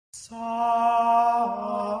It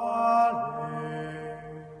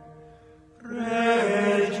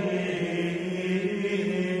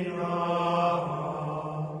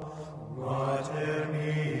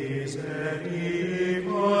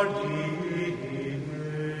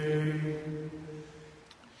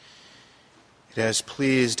has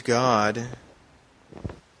pleased God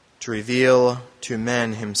to reveal to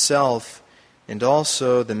men himself and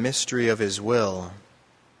also the mystery of his will.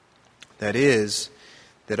 That is,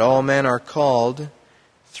 that all men are called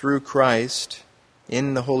through Christ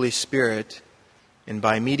in the Holy Spirit and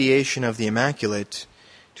by mediation of the Immaculate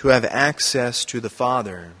to have access to the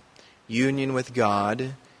Father, union with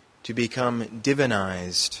God, to become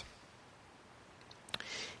divinized.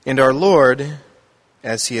 And our Lord,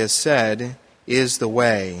 as he has said, is the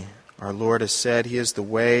way. Our Lord has said he is the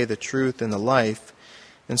way, the truth, and the life.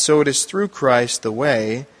 And so it is through Christ, the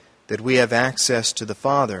way, that we have access to the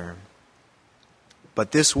Father.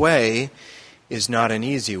 But this way is not an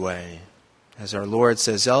easy way. As our Lord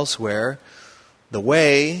says elsewhere, the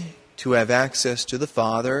way to have access to the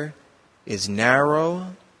Father is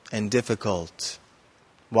narrow and difficult,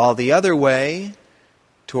 while the other way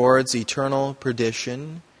towards eternal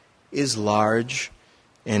perdition is large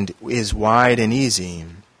and is wide and easy.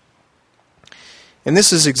 And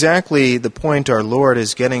this is exactly the point our Lord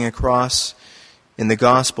is getting across in the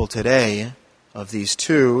gospel today of these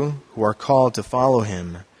two who are called to follow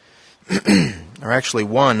him. Or actually,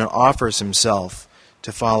 one offers himself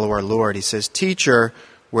to follow our Lord. He says, "Teacher,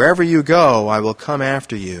 wherever you go, I will come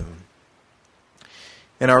after you."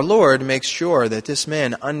 And our Lord makes sure that this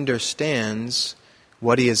man understands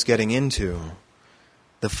what he is getting into.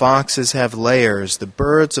 The foxes have lairs, the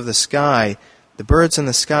birds in the sky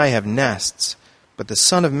have nests, but the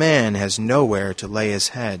Son of Man has nowhere to lay his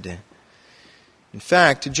head. In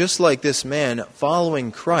fact, just like this man,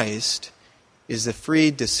 following Christ is the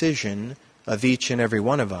free decision of each and every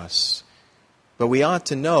one of us. But we ought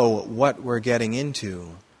to know what we're getting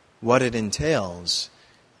into, what it entails,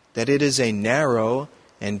 that it is a narrow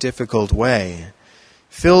and difficult way,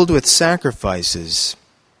 filled with sacrifices.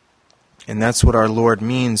 And that's what our Lord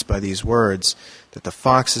means by these words, that the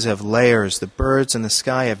foxes have lairs, the birds in the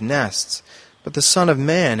sky have nests, but the Son of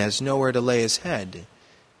Man has nowhere to lay his head.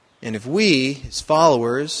 And if we, his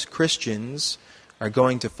followers, Christians, are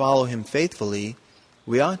going to follow him faithfully,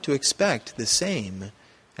 we ought to expect the same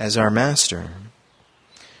as our Master.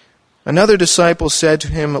 Another disciple said to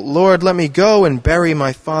him, "Lord, let me go and bury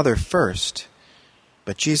my father first."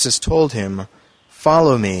 But Jesus told him,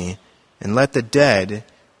 "Follow me, and let the dead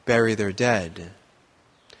bury their dead."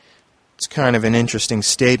 It's kind of an interesting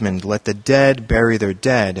statement, let the dead bury their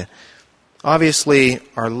dead. Obviously,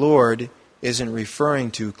 our Lord isn't referring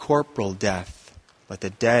to corporal death, let the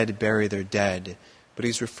dead bury their dead, but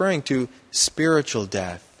he's referring to spiritual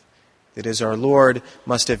death. That is, our Lord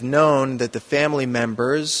must have known that the family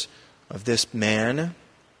members of this man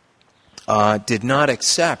did not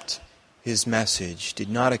accept his message, did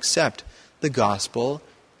not accept the gospel,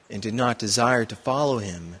 and did not desire to follow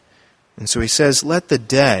him. And so he says, let the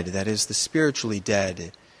dead, that is the spiritually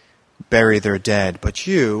dead, bury their dead, but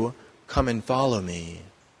you come and follow me.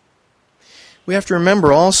 We have to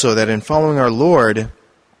remember also that in following our Lord,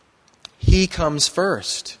 he comes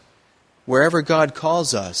first. Wherever God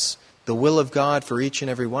calls us, the will of God for each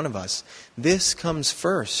and every one of us, this comes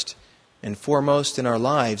first and foremost in our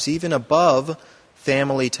lives, even above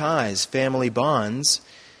family ties, family bonds,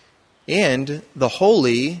 and the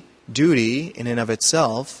holy duty in and of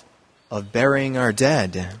itself of burying our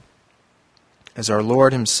dead. As our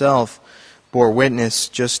Lord himself bore witness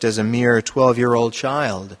just as a mere 12-year-old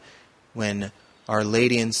child when Our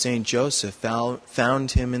Lady and Saint Joseph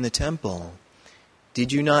found him in the temple.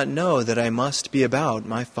 Did you not know that I must be about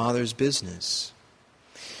my Father's business?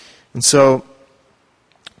 And so,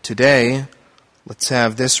 today, let's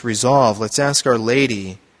have this resolve. Let's ask Our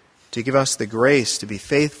Lady to give us the grace to be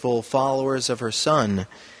faithful followers of her Son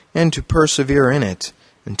and to persevere in it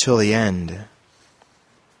until the end.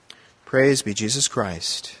 Praise be Jesus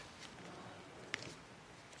Christ.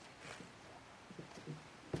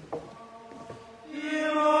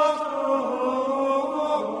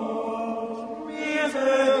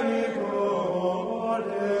 Miserere